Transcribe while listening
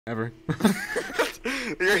Ever.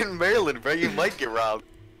 You're in Maryland, bro. You might get robbed.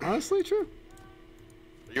 Honestly, true.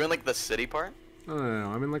 Are you in like the city part? No,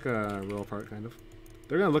 I'm in like a rural part, kind of.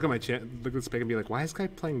 They're gonna look at my look at this pick and be like, "Why is this guy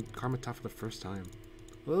playing Karma Top for the first time?"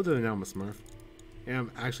 Little do they know I'm a Smurf. And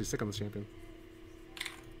I'm actually sick on this champion. I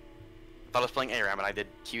thought I was playing ARAM and I did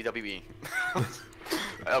QWE. I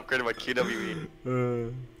upgraded my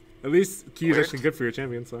QWE. At least Q is Weird. actually good for your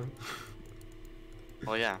champion, so.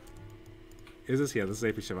 Well, yeah. Is this? Yeah, this is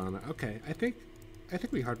AP Shyvana. Okay, I think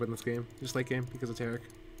we hard win this game, just late game because of Tarek,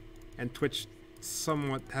 and Twitch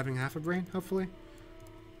somewhat having half a brain. Hopefully,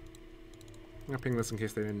 I'm gonna ping this in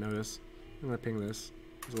case they didn't notice. I'm gonna ping this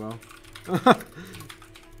as well.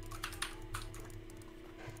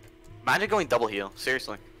 Imagine going double heal.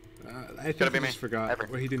 Seriously. I think he just forgot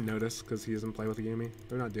what he didn't notice because he doesn't play with Yumi.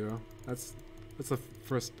 They're not duo. That's the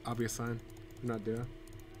first obvious sign. They're not duo.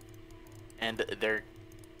 And their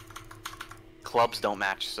clubs don't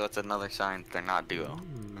match, so that's another sign they're not duo.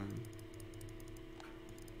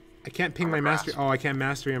 I can't ping my mastery. Oh, I can't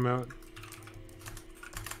mastery him out.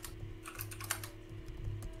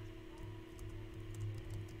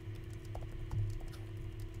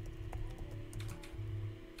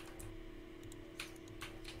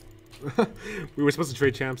 We were supposed to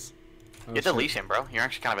trade champs. You have to leash him, bro. You're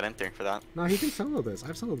actually kind of an enter for that. No, he can solo this.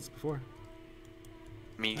 I've soloed this before.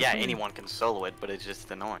 I mean, yeah, anyone can solo it, but it's just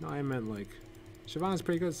annoying. No, I meant like, Shyvana's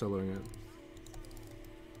pretty good at soloing it.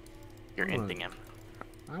 You're inting him.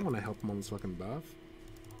 I want to help him on this fucking buff.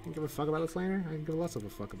 I don't give a fuck about this laner. I can give less of a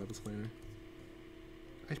fuck about this laner.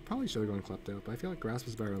 I probably should have gone Klepto, but I feel like Grasp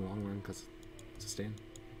is better in the long run because sustain.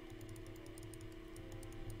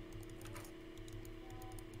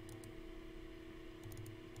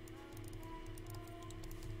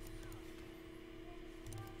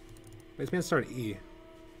 This man started E.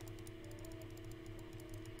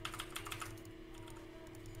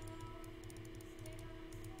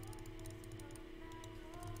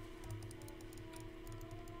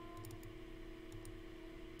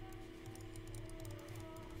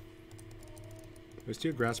 There's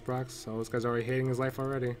 2 grass procs, so this guy's already hating his life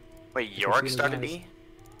already. Wait, York started E?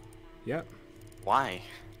 Yep. Why?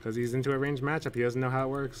 Because he's into a ranged matchup, he doesn't know how it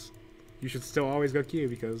works. You should still always go Q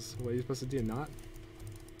because what are you supposed to do? Not?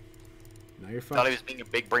 Now you're fucked. Thought he was being a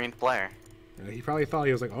big-brained player. He probably thought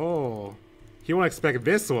he was like, oh, he won't expect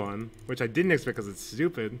this one, which I didn't expect because it's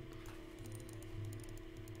stupid.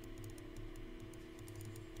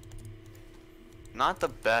 Not the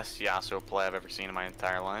best Yasuo play I've ever seen in my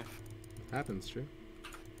entire life. Happens, true.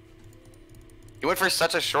 He went for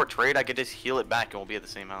such a short trade, I could just heal it back and we'll be at the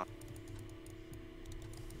same health.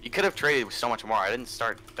 You could have traded with so much more. I didn't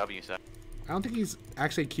start W set. I don't think he's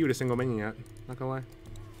actually queued a single minion yet. Not gonna lie.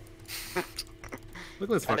 Look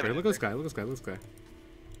at this fucker. Look at this guy. Look at this guy. Look at this guy.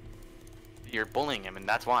 You're bullying him, and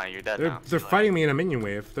that's why you're dead now. They're fighting me in a minion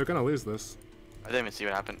wave. They're gonna lose this. I didn't even see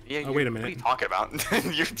what happened. Yeah, oh, wait a minute. What are you talking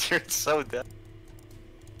about? you're so dead.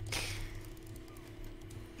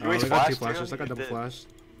 Oh, they got 2 flashes. I got double flash.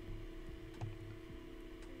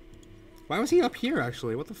 Why was he up here,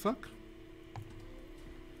 actually? What the fuck?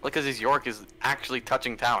 Look, because his York is actually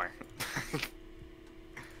touching tower.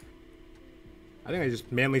 I think I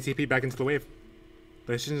just manly TP back into the wave.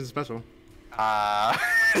 But it's just special.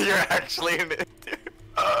 You're actually in it, dude.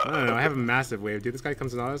 No, I have a massive wave, dude. This guy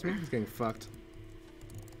comes and autos me. He's getting fucked.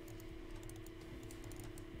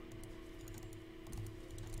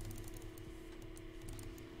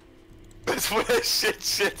 That's what that shit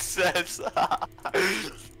says.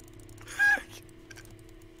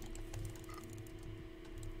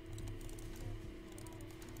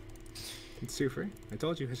 It's too free. I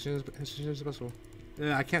told you, his shin is special.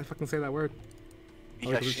 I can't fucking say that word.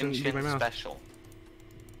 Because Shin special.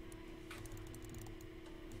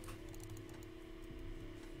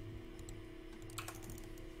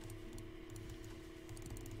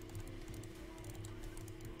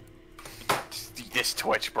 This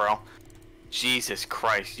Twitch, bro. Jesus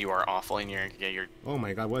Christ, you are awful in your Oh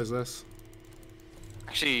my god, what is this?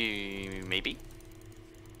 Actually, maybe.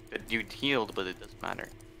 You healed, but it doesn't matter.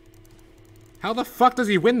 How the fuck does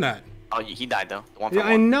he win that? Oh, he died though. Yeah,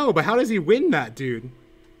 I know, but how does he win that, dude?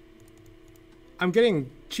 I'm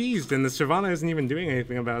getting cheesed, and the Shyvana isn't even doing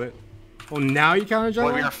anything about it. Oh, now you counter juggle?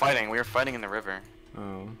 Well, we were fighting. We were fighting in the river.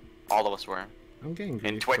 Oh. All of us were. I'm getting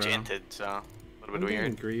grief, and Twitch bro. inted, so a little bit I'm weird.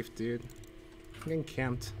 getting grief, dude. I'm getting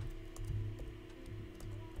camped.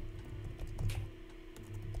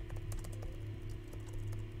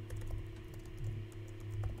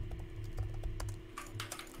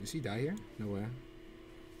 Does he die here? No way.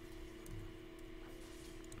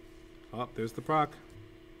 Oh, there's the proc.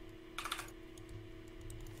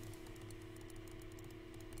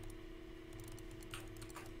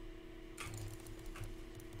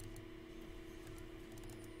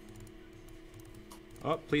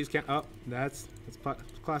 Oh, please can't. Oh, that's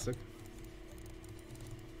classic.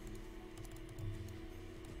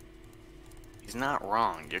 He's not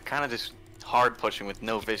wrong. You're kind of just hard pushing with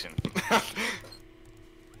no vision.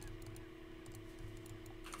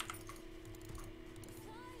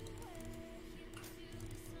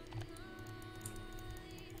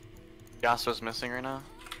 Yasuo's missing right now.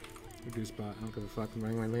 Good spot. I don't give a fuck. I'm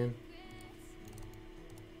running my lane.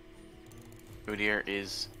 Udyr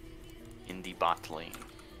is in the bot lane.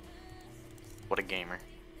 What a gamer.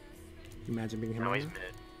 Can you imagine being him No, right he's now?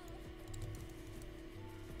 mid.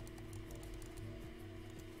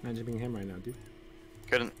 Imagine being him right now, dude.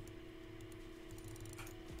 Couldn't.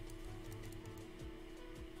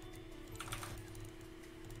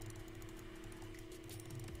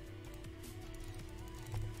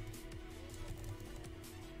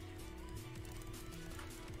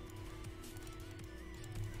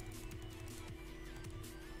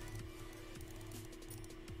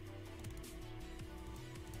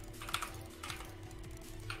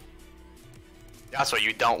 That's what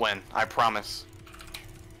you don't win. I promise.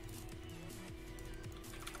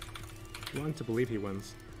 You want to believe he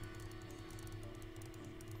wins.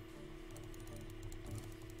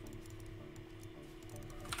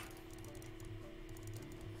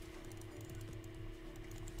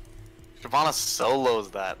 Shyvana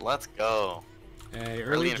solos that. Let's go. Hey,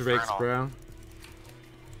 Early early Drakes, Infernal. bro.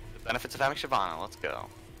 The benefits of having Shyvana. Let's go.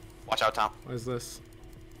 Watch out, Tom. What is this?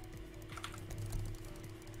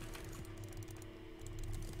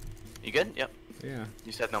 You good? Yep. Yeah,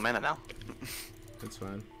 You said no mana now. that's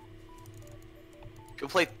fine. Go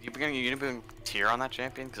play. You're gonna bring tier on that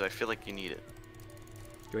champion because I feel like you need it.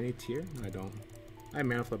 Do I need tier? No, I don't. I have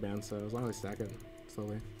mana flip band, so as long as I stack it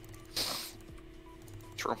slowly.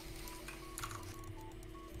 True.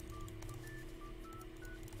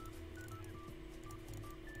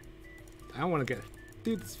 I don't want to get.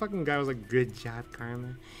 Dude, this fucking guy was like, "Good job,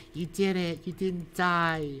 Karma. You did it. You didn't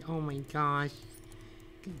die. Oh my gosh.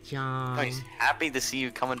 Good job." No, he's happy to see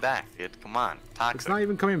you coming back, dude. Come on, toxic. It's not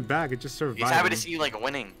even coming back. It just survived. He's happy to see you like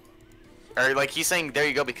winning, or like he's saying there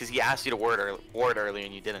you go because he asked you to ward earlier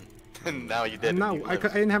and you didn't, and now you did. No, I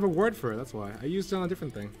didn't have a word for it. That's why I used it on a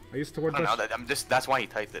different thing. I used the word. I don't know. I'm just. That's why he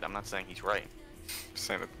typed it. I'm not saying he's right. I'm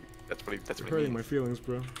saying that that's what he. That's You're what he hurting my means. feelings,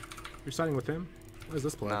 bro. You're siding with him. What is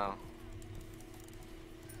this play? No.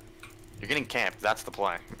 You're getting camped. That's the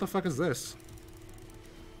play. What the fuck is this?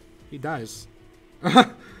 He dies.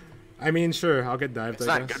 I mean, sure, I'll get dived. It's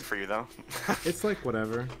I not guess. good for you though. It's like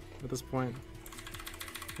whatever at this point.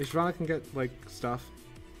 Shyvana can get like stuff.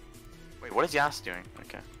 Wait, what is Yas doing?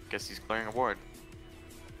 Okay, guess he's clearing a ward.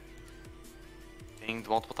 Dinged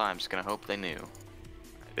multiple times. Gonna hope they knew.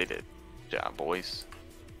 They did. Good job, boys.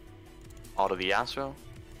 Auto the Yasuo.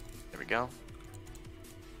 There we go.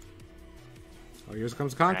 Oh, here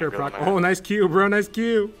comes Conquer Alright, proc. good man. Oh, nice Q, bro. Nice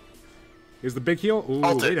Q. Here's the big heal. Ooh,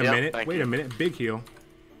 Ult it, wait a yep, minute. thank Wait you. a minute. Big heal.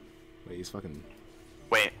 Wait, he's fucking.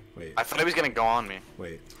 Wait. Wait. I thought he was gonna go on me.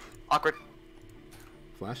 Wait. Awkward.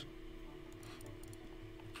 Flash.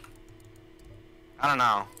 I don't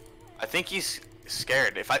know. I think he's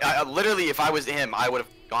scared. If I literally, if I was him, I would have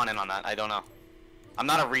gone in on that. I don't know. I'm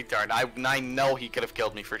not a retard. I know he could have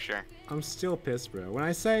killed me for sure. I'm still pissed, bro. When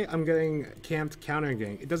I say I'm getting camped counter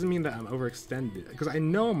gank, it doesn't mean that I'm overextended. Because I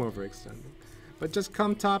know I'm overextended. But just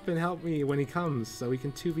come top and help me when he comes so we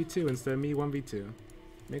can 2v2 instead of me 1v2.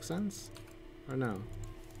 Make sense? Or no?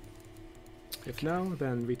 If no,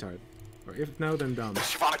 then retard. Or if no, then dumb.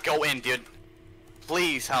 Just wanna go in, dude.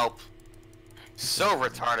 Please help. So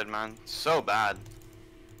retarded, man. So bad.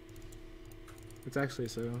 It's actually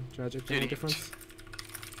so tragic. Dude, Any he- difference?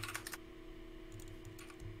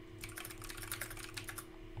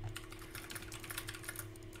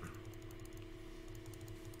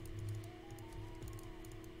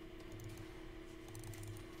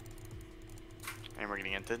 And we're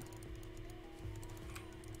getting entered.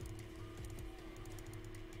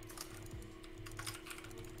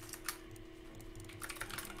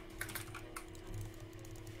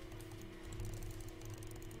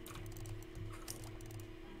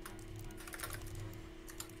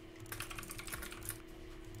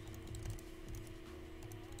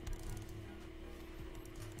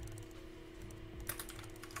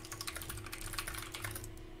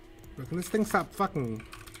 Bro, can this thing stop fucking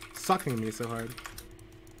sucking me so hard?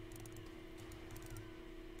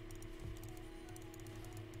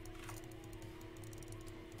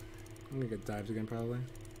 I'm gonna get dived again, probably.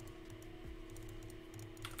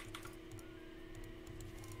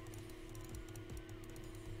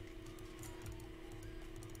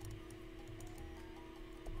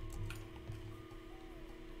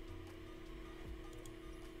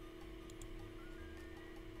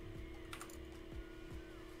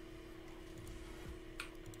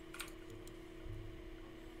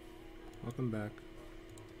 Welcome back.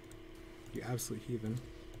 You absolute heathen.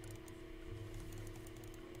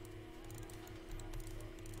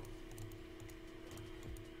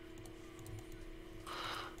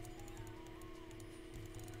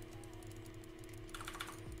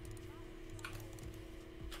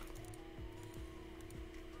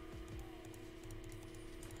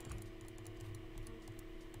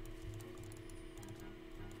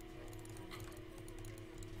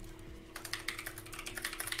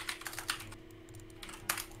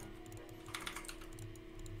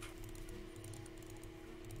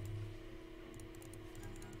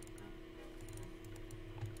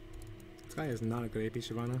 This guy is not a good AP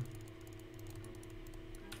Shyvana.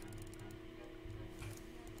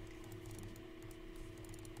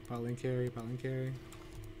 Bot lane carry, bot lane carry.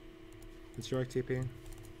 It's York TP.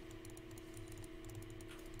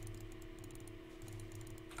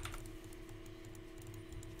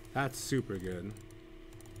 That's super good.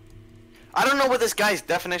 I don't know what this guy's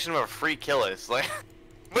definition of a free kill is. Like,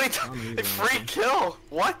 wait, a free kill?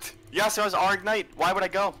 What? Yasuo's our Ignite. Why would I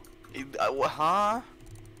go? Huh?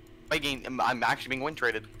 I'm actually being win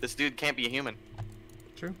traded. This dude can't be a human.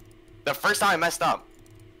 True. The first time I messed up.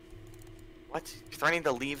 What? You're threatening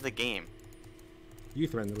to leave the game. You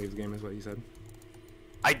threatened to leave the game is what you said.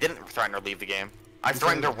 I didn't threaten to leave the game. I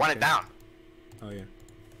threatened to run it down. Oh yeah.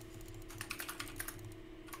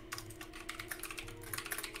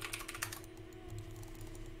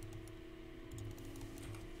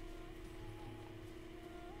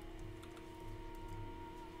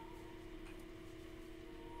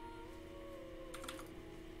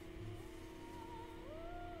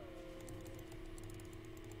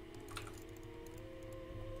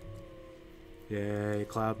 Yay,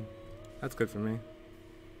 Cloud. That's good for me.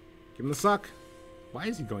 Give him the suck. Why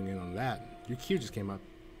is he going in on that? Your Q just came up.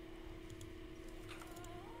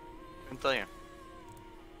 I can tell you.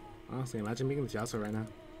 Honestly, imagine being with Yasuo right now.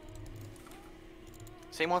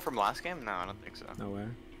 Same one from last game? No, I don't think so. No way.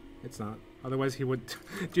 It's not. Otherwise he would...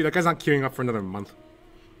 Dude, that guy's not queuing up for another month.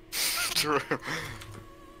 True.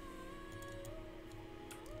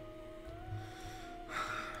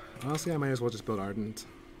 Honestly, I might as well just build Ardent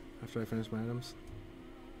after I finish my items.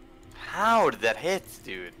 How did that hit,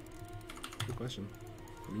 dude? Good question.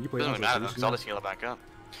 I mean, you play Doesn't Yasuo, matter so though, you should because I'll know. just heal it back up.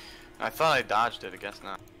 I thought I dodged it, I guess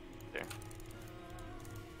not. There.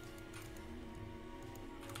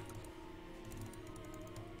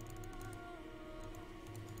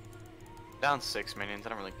 Down 6 minions, I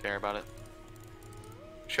don't really care about it.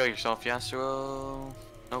 Show yourself, Yasuo.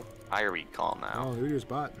 Nope, I recall now. Oh, who's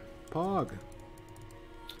bot? Pog.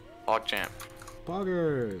 Hog champ.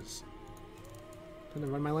 Poggers. Trying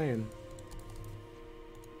to run my lane.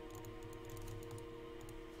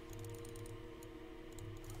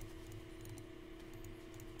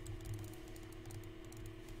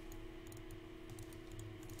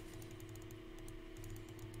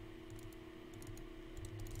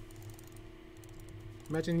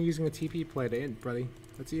 Imagine using a TP play to int, buddy.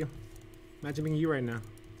 That's you. Imagine being you right now.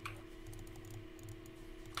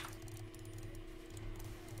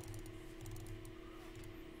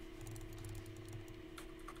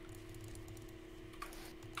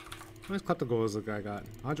 How much collectible goals the guy got?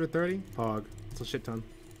 130? Pog. That's a shit ton.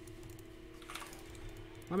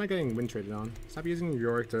 Why am I getting win traded on? Stop using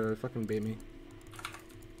Yorick to fucking bait me.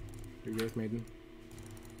 Your Yorick maiden.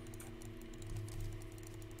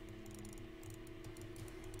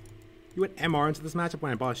 You went MR into this matchup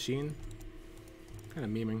when I bought Sheen? Kinda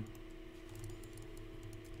memeing.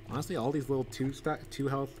 Honestly, all these little 2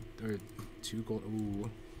 health, or 2 gold, ooh.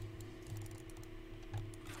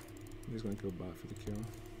 I'm just gonna go bot for the kill.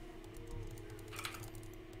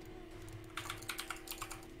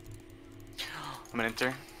 I'm an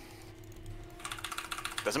enter.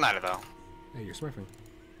 Doesn't matter though. Hey, you're smurfing.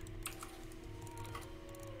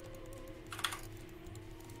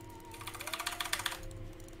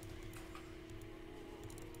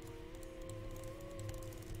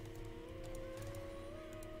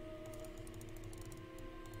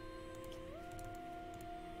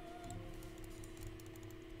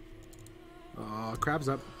 Oh, crab's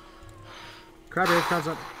up. Crab rave, crab's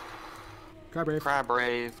up. Crab rave. Crab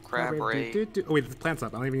rave, crab rave. Do. Oh wait, the plant's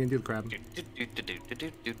up. I don't even need to do the crab.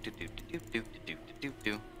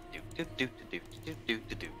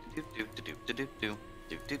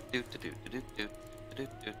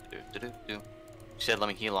 She said, let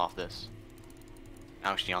me heal off this.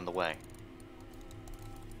 Now she's on the way.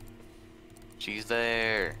 She's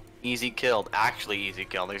there. Easy killed. Actually easy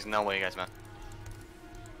kill. There's no way you guys missed.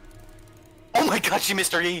 Oh my god, she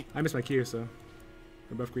missed her E! I missed my Q, so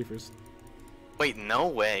we're both griefers. Wait, no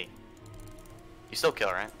way. You still kill,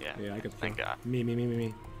 right? Yeah. Yeah, I could Thank God.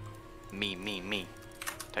 Me. Me.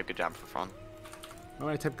 Type good job for fun. Oh,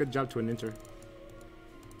 I type good job to an inter.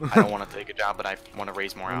 I don't want to take a job, but I want to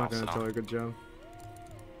raise morale. I'm not gonna so. tell her good job.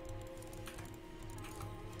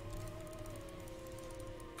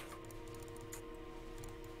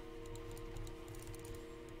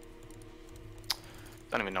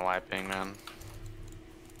 Don't even know why I ping, man.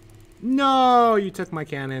 No, you took my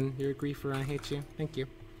cannon. You're a griefer. I hate you. Thank you.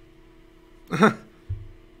 Why do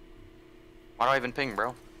I even ping,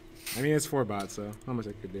 bro? I mean, it's 4 bots, so how much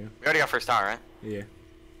I could do. We already got first tower, right? Yeah.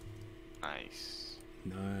 Nice.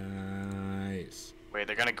 Nice. Wait,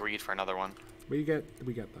 they're gonna greed for another one. We got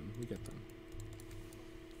them.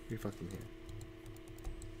 We fucking here.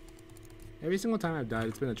 Every single time I've died,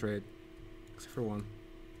 it's been a trade. Except for one.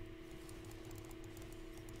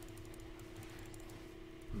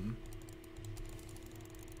 Hmm.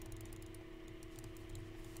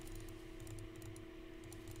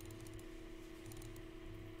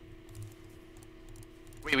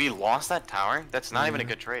 Wait, we lost that tower? That's not even a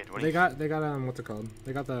good trade. What do They got what's it called?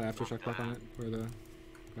 They got the aftershock back on it, or the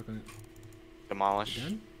back on it. Demolish.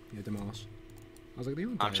 Again? Yeah, demolish. I was like, they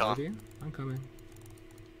don't I'm die, chilling. do you? I'm coming.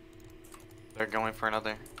 They're going for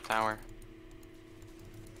another tower.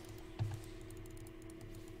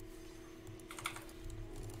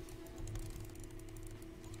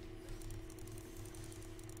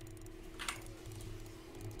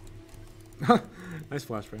 Nice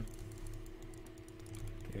flash, bro.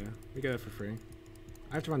 Yeah, we get it for free.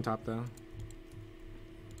 I have to run top though.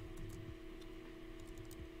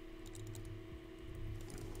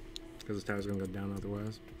 Because this tower's gonna go down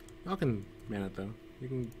otherwise. Y'all can man it though. You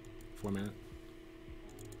can 4-man it.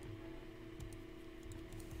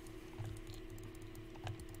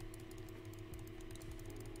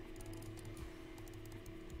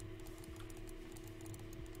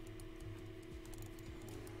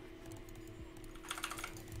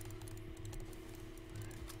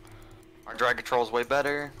 Our drag control's way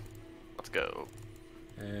better. Let's go.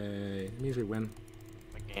 Hey, it means we win.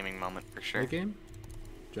 A gaming moment for sure. Late game?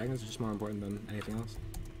 Dragons are just more important than anything else.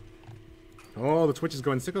 Oh, the Twitch is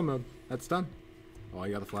going sicko mode. That's done. Oh,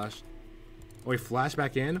 you got the flash. Oh, he flashed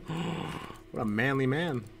back in? What a manly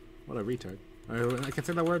man. What a retard. I can't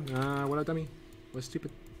say that word. What a dummy. What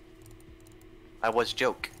stupid. I was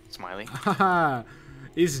joke, Smiley. Haha.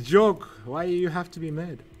 It's joke. Why you have to be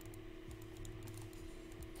mad?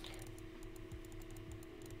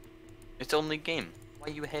 It's only game. Why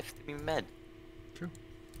you have to be mad? True.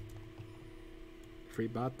 Free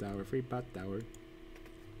bot tower. Free bot tower.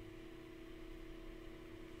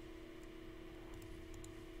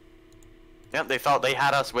 Yep, they thought they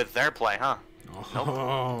had us with their play, huh?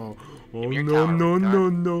 Oh, Give oh me your no, tower, no, retard. no,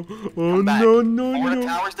 no. Oh, Come back. no, no, 4 no.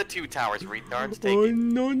 towers to 2 towers, retards. Take Oh, it.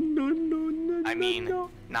 no, no, no, no, I mean, no.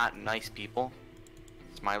 not nice people.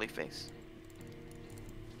 Smiley face.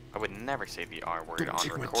 I would never say the R word Don't on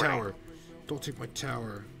take my recording. tower. Don't take my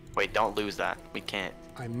tower. Wait, don't lose that. We can't.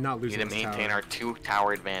 I'm not We losing need to this maintain tower. our 2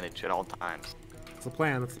 tower advantage at all times. That's the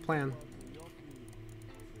plan. That's the plan.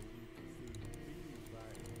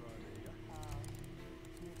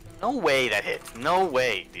 No way that hits. No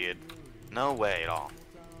way, dude. No way at all.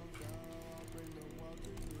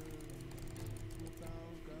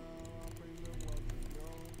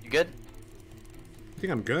 You good? You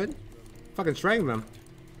think I'm good? Fucking strang them.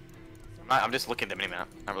 I'm just looking at the minimap.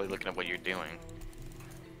 Not really looking at what you're doing.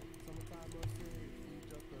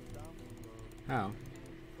 How?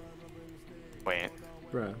 Wait.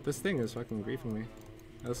 Bruh, this thing is fucking griefing me.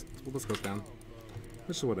 Let's go down.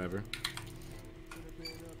 Which is whatever.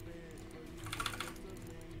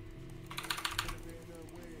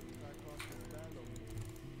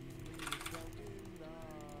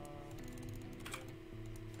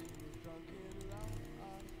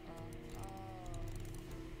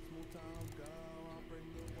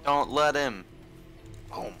 Don't let him.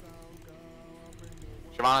 Boom.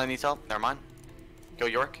 Shavana needs help. Never mind. Go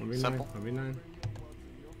York. 1v9. Simple. 1v9.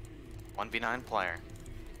 1v9 player.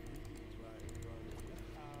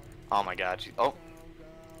 Oh my god. Oh.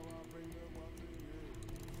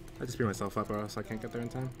 I just beat myself up or else I can't get there in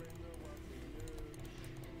time.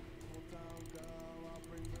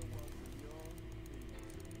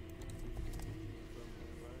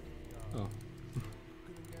 Oh.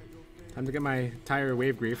 Time to get my tire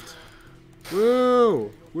wave griefed.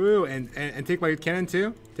 Woo! Woo! And take my cannon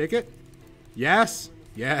too? Take it? Yes!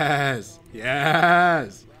 Yes!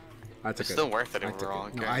 Yes! I took It's it. still worth it I took overall.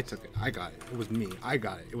 it. No, I took it. I got it. It was me. I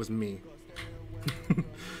got it. It was me. Dude,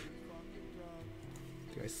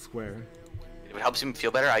 I swear. If it helps him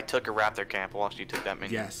feel better, I took a raptor camp while she took that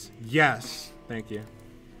minion. Yes. Yes! Thank you.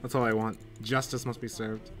 That's all I want. Justice must be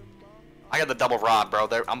served. I got the double rod, bro.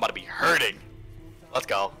 I'm about to be hurting. Let's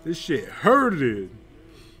go. This shit hurted.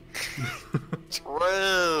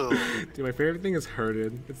 True. Dude, my favorite thing is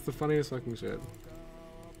hurted. It's the funniest fucking shit.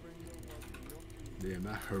 Damn,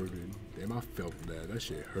 that hurted. Damn, I felt that. That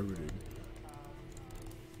shit hurted.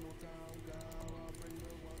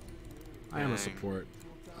 I am a support.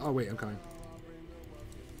 Oh wait, I'm coming.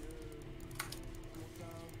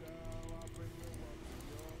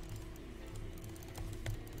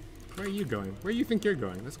 Where are you going? Where do you think you're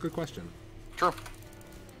going? That's a good question. True.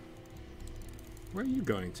 Where are you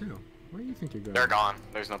going too? Where do you think you're going? They're gone.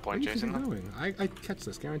 There's no point Where do you chasing think them. you're going? I catch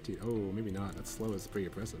this, guaranteed. Oh, maybe not. That slow is pretty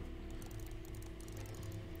impressive.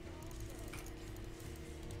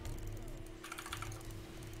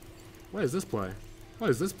 What is this play? What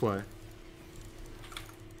is this play?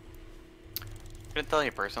 I couldn't tell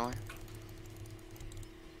you personally.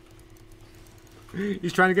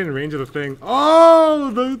 He's trying to get in range of the thing.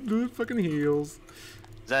 Oh, the fucking heals.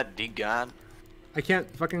 Is that D-God? I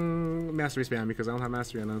can't fucking mastery spam because I don't have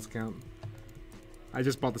mastery on this account. I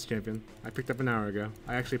just bought this champion. I picked up an hour ago.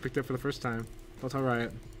 I actually picked it for the first time. Don't tell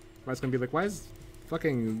Riot. Riot's gonna be like, why is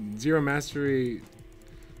fucking 0 mastery?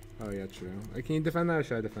 Oh yeah, true. Can you defend that or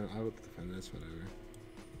should I defend? I will defend this, whatever.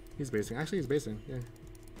 He's basing. Actually, he's basing. Yeah.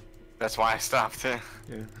 That's why I stopped. Yeah.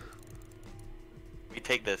 We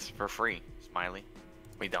take this for free, Smiley.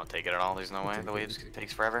 We don't take it at all. There's no way. The waves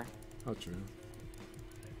takes forever. Oh, true.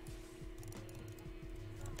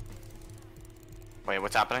 Wait,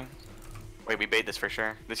 what's happening? Wait, we bait this for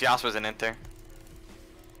sure. This Yasuo's an inter.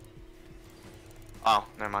 Oh,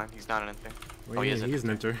 never mind. He's not an inter. Well, oh, yeah, he's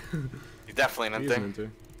an inter. He's definitely an He's inter. an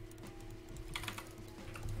inter.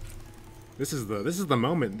 This is the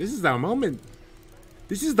moment. This is our moment.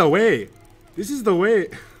 This is the way. This is the way.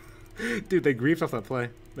 Dude, they griefed off that play.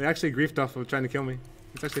 They actually griefed off of trying to kill me.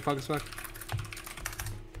 It's actually fog as fuck.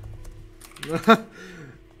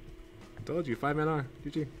 Told you, 5-man R.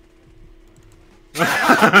 GG.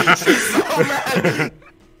 She's so mad.